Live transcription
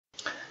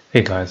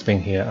Hey guys, Ben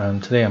here,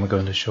 and today I'm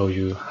going to show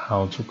you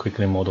how to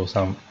quickly model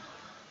some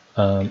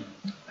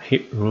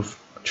hip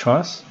roof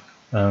truss,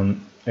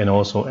 and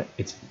also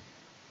it's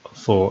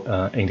for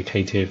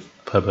indicative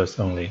purpose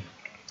only.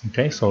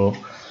 Okay, so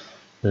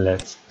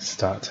let's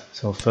start.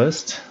 So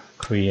first,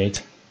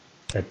 create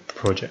a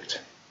project.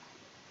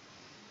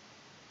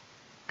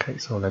 Okay,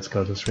 so let's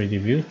go to 3D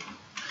view.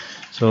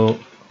 So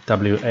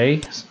WA,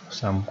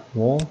 some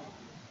wall,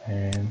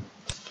 and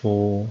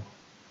four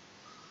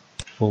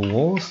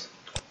walls,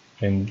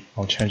 and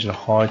I'll change the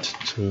height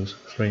to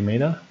 3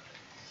 meters.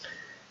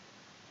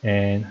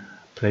 And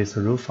place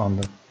the roof on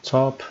the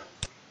top,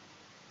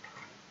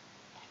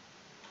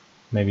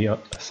 maybe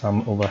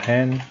some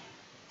overhang,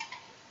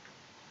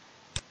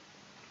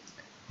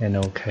 and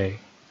OK.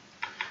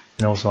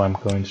 And also I'm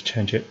going to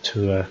change it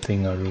to a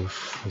thinner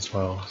roof as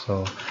well,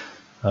 so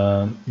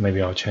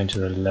maybe I'll change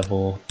the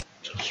level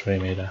to 3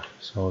 meters,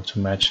 so to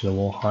match the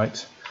wall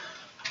height.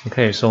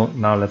 Okay, so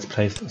now let's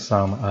place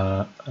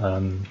some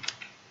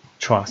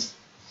truss.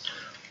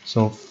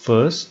 So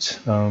first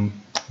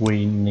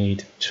we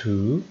need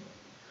to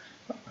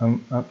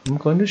I'm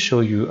going to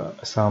show you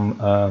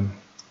some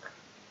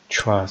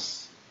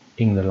truss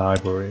in the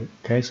library.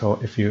 Okay, so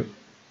if you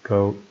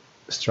go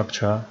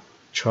structure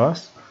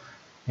truss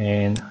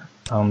and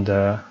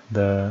under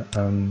the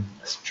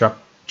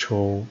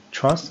structural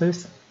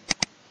trusses,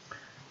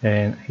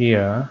 and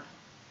here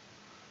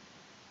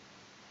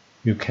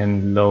you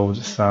can load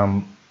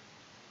some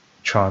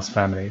truss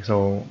family.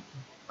 So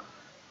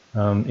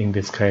in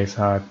this case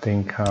I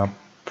think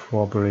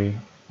probably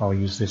I'll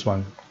use this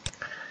one.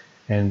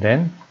 And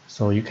then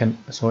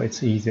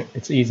it's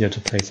easier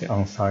to place it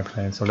on side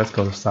plan. So let's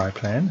go to side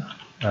plan,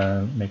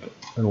 make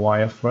a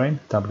wireframe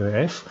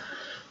WF.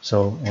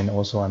 So, and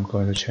also I'm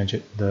going to change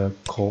it the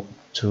code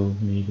to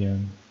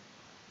medium,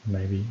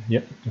 maybe.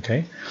 Yep,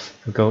 okay.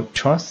 So go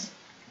truss.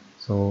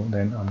 So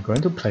then I'm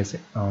going to place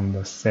it on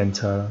the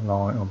center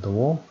line of the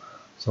wall.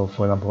 So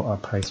for example, I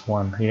place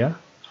one here,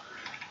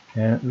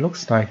 and it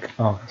looks like,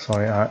 oh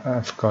sorry,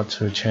 I forgot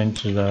to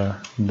change the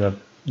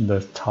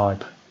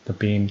type, the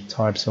beam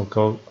type. So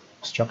go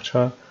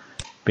structure,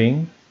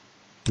 beam,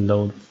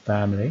 load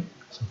family.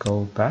 So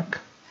go back,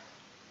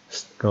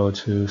 go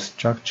to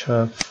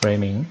structure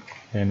framing,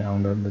 and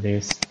under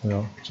this,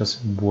 well,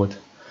 just wood,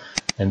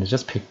 and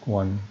just pick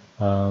one.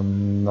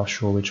 Not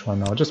sure which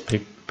one. I'll just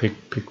pick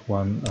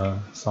one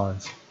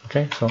size.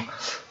 Okay, so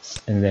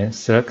and then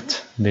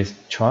select this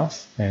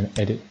truss and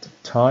edit the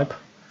type.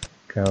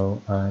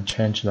 Go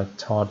change the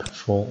type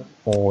for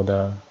all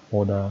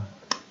the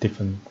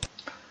different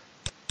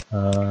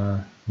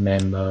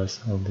members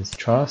of this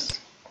truss.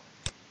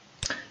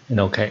 And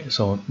okay,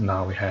 so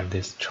now we have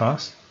this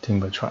truss,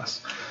 timber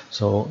truss.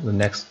 So the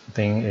next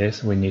thing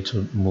is we need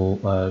to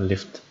move,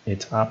 lift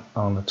it up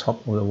on the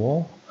top of the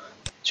wall,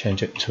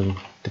 change it to,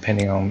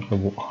 depending on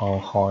how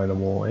high the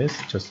wall is,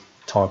 just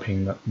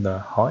typing the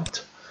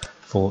height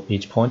for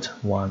each point,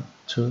 1,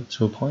 2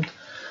 point.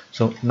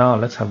 So now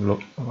let's have a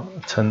look,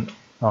 turn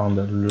on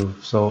the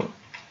roof. So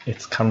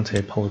it's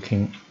currently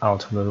poking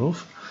out of the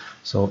roof.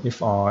 So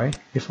if I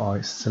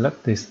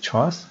select this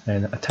truss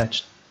and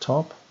attach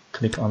top,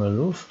 click on the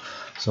roof,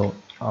 so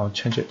I'll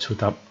change it to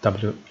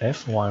WF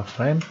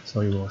wireframe,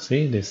 so you will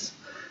see this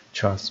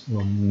truss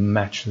will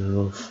match the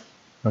roof.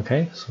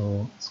 Okay,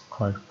 so it's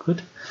quite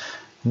good.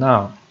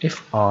 Now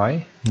if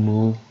I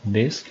move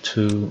this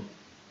to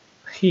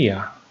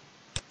here,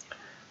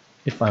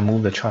 if I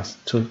move the truss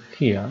to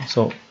here,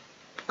 so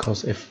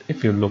because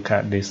if you look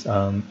at this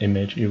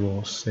image, you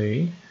will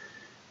see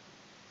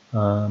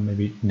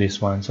maybe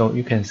this one. So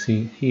you can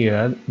see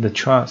here the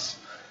truss,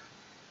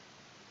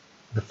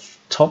 the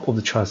top of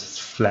the truss is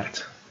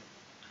flat.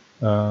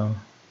 Yeah,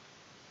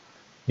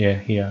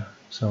 here.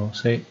 So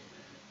say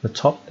the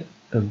top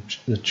of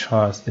the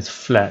truss is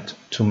flat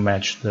to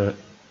match the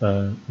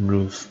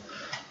roof.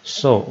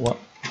 So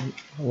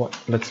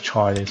let's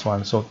try this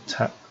one. So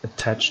tap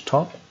attach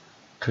top,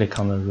 click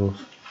on the roof.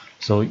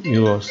 So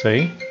you will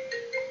see.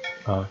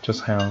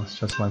 Just hang on,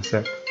 just one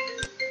sec.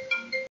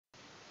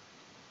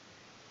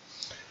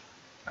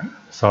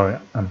 Sorry,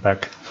 I'm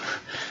back.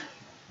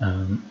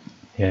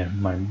 Yeah,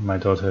 my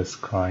daughter is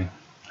crying.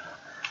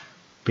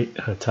 Bit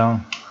her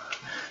tongue.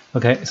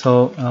 Okay,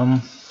 so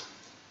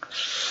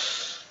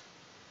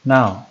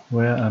now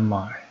where am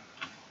I?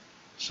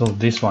 So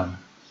this one.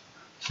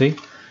 See,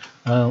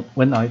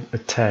 when I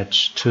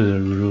attach to the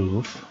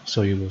roof,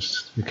 so you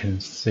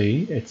can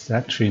see it's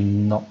actually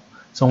not.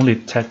 It's only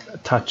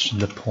touch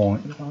the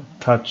point,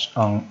 touch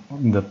on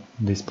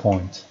this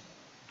point.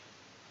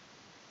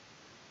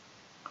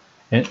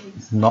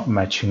 It's not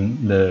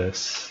matching the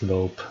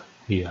slope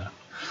here.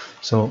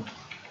 So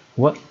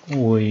what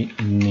we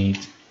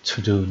need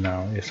to do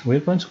now is we're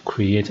going to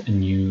create a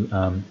new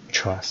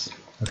truss.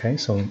 Okay,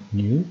 so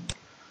new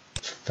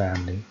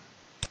family,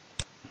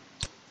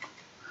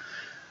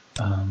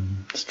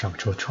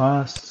 structural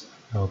truss,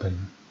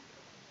 open.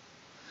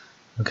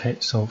 Okay,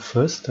 so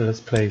first let's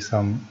place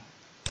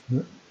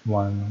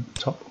one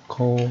top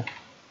core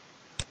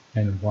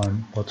and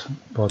one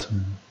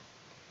bottom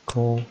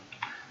core,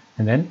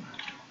 And then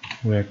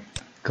we're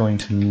going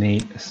to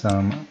need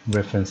some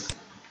reference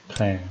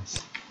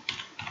plans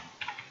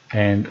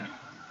and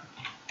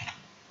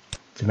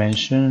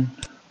dimension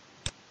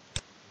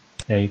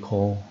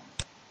equal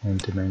and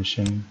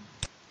dimension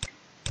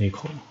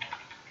equal,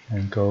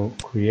 and go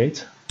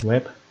create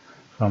web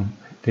from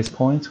this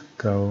point,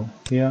 go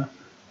here,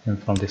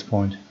 and from this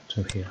point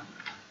to here.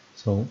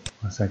 So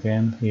once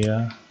again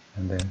here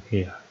and then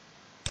here.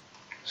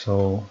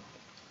 So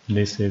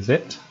this is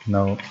it.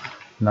 Now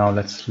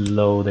let's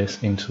load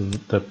this into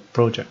the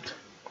project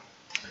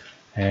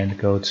and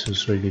go to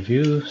 3D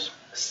views,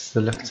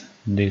 select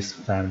this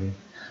family.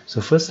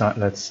 So first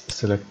let's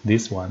select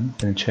this one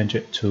and change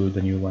it to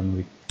the new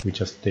one we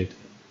just did,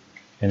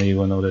 and you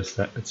will notice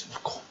that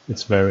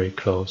it's very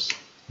close,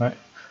 right?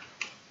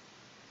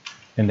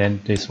 And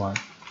then this one,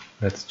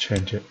 let's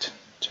change it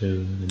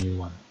to the new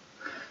one,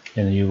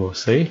 and you will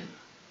see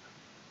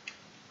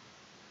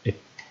it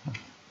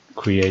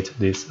create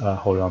this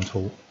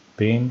horizontal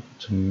beam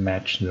to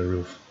match the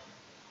roof.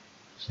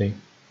 See?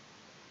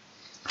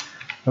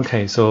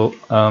 Okay, so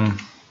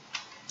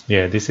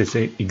yeah, this is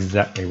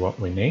exactly what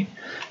we need.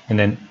 And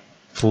then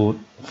for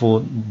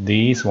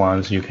these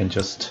ones, you can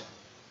just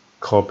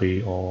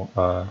copy or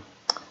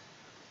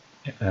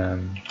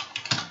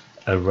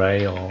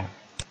array or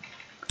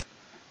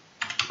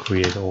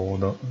create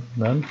all of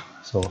them.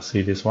 So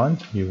see this one,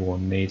 you will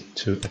need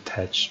to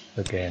attach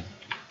again.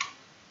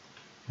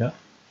 Yeah,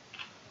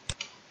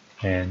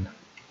 and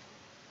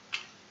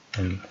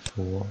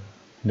for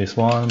this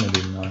one,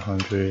 maybe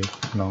 900.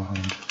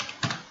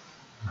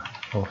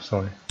 Oh,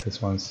 sorry,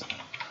 this one's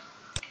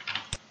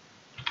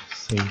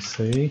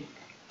CC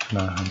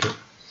 900,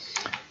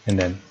 and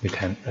then you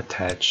can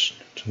attach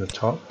to the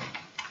top.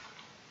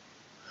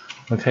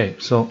 Okay,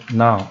 so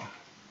now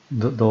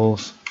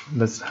those,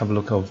 let's have a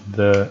look of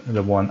the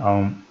one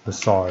on the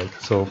side.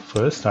 So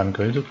first I'm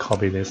going to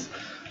copy this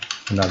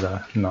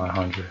another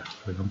 900,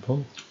 for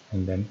example,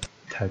 and then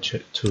attach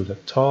it to the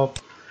top,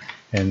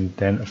 and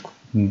then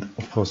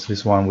of course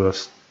this one will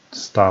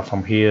start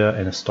from here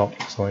and stop.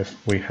 So if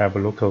we have a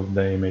look of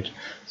the image,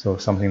 so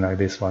something like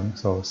this one,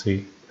 so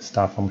see,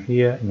 start from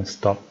here and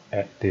stop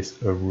at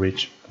this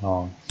ridge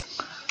line.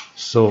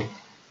 So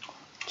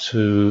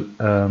to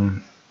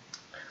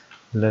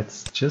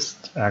let's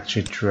just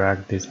actually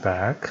drag this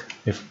back.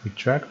 If we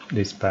drag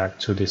this back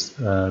to this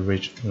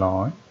ridge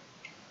line,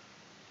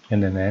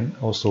 and then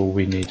also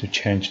we need to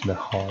change the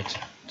height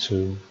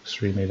to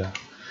 3 meters.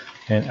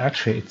 And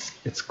actually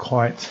it's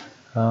quite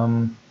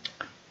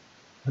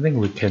I think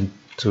we can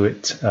do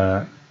it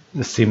the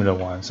similar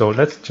one. So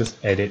let's just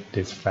edit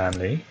this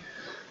family.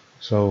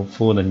 So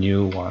for the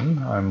new one,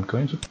 I'm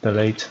going to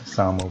delete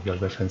some of the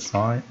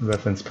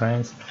reference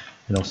plans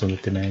and also the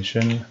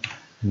dimension,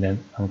 and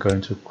then I'm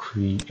going to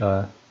create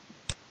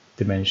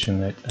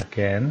dimension it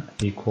again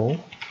equal,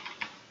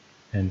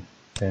 and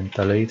then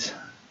delete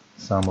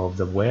some of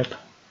the web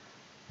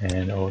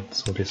and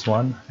also this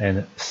one,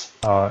 and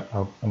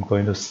I'm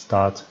going to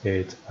start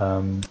it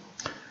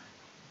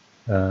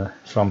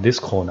from this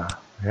corner.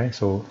 Okay,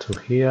 so to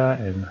here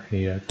and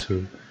here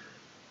to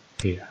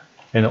here,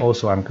 and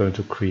also I'm going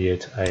to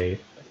create a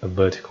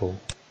vertical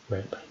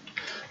web.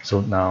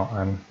 So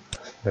now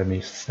let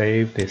me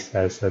save this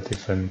as a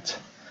different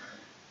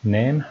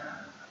name.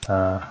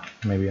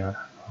 Maybe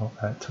I'll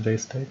add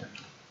today's date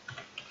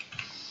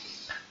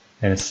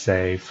and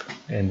save,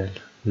 and then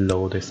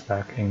load this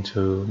back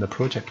into the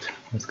project.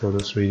 Let's go to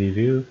 3D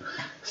view,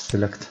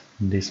 select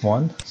this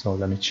one. So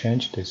let me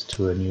change this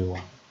to a new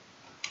one.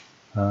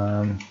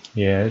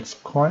 Yeah, it's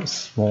quite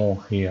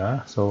small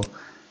here, so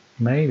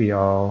maybe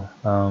I'll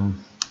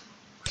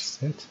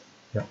reset.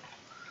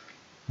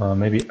 Yeah,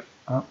 maybe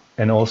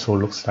and also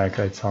looks like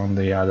it's on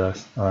the other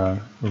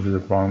the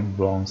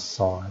wrong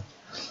side,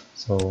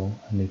 so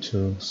I need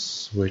to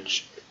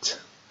switch it.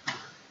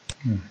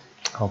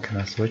 How can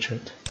I switch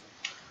it?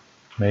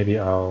 Maybe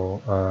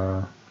I'll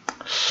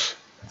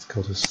let's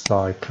go to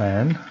side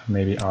plan.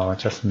 Maybe I'll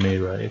just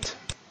mirror it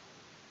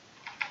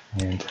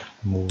and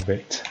move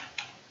it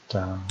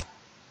down.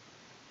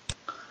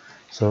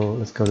 So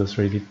let's go to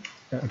 3D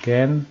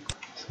again.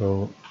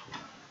 So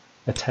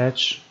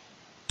attach.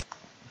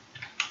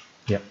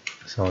 Yeah,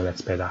 so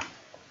that's better.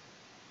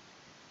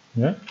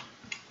 Yeah.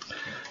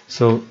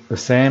 So the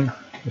same,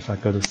 if I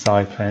go to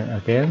side plan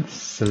again,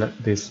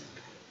 select this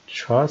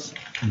truss,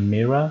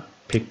 mirror,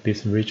 pick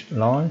this ridge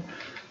line,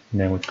 and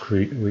then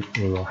we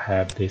will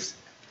have this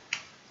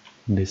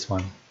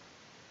one.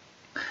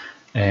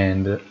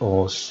 And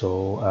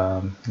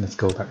also let's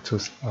go back to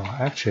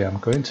actually I'm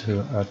going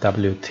to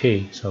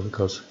WT, so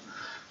because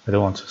I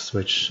don't want to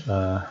switch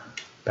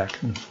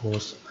back and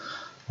forth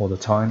all the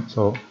time.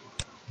 So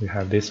we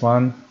have this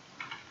one,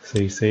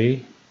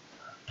 CC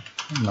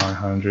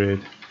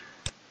 900,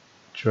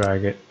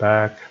 drag it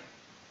back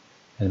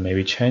and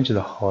maybe change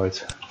the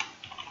height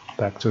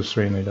back to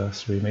 3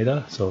 meters,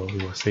 so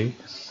you will see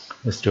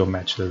it still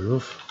match the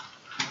roof.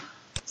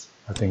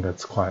 I think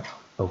that's quite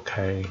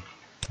okay.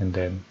 And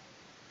then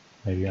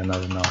maybe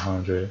another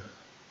 900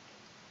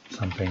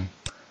 something,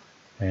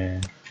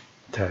 and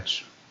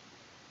attached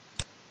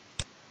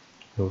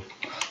roof.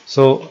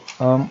 So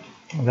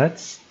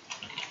that's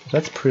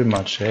pretty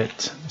much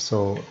it.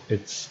 So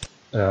it's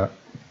I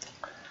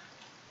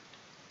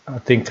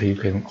think you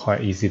can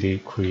quite easily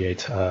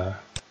create a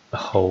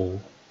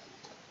whole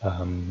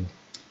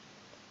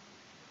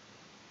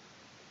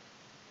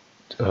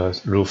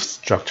roof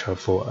structure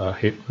for a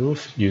hip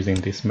roof using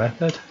this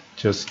method.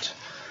 Just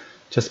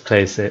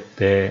place it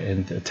there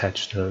and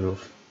attach the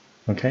roof.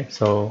 Okay,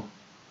 so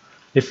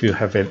if you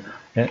have it,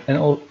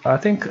 and I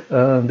think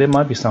there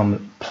might be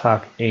some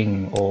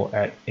plug-in or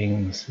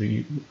add-ins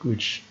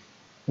which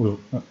will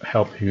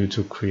help you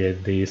to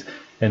create these,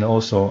 and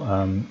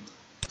also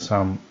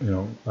some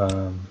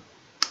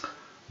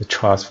the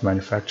Truss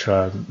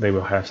manufacturer, they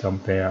will have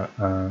some there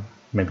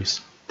maybe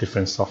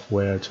different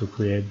software to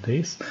create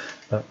these,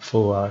 but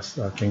for us,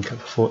 I think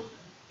for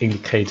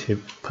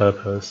indicative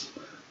purpose,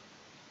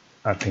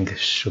 I think it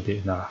should be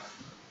enough.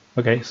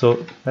 Okay,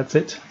 so that's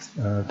it.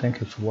 Thank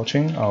you for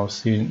watching. I'll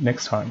see you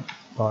next time.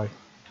 Bye.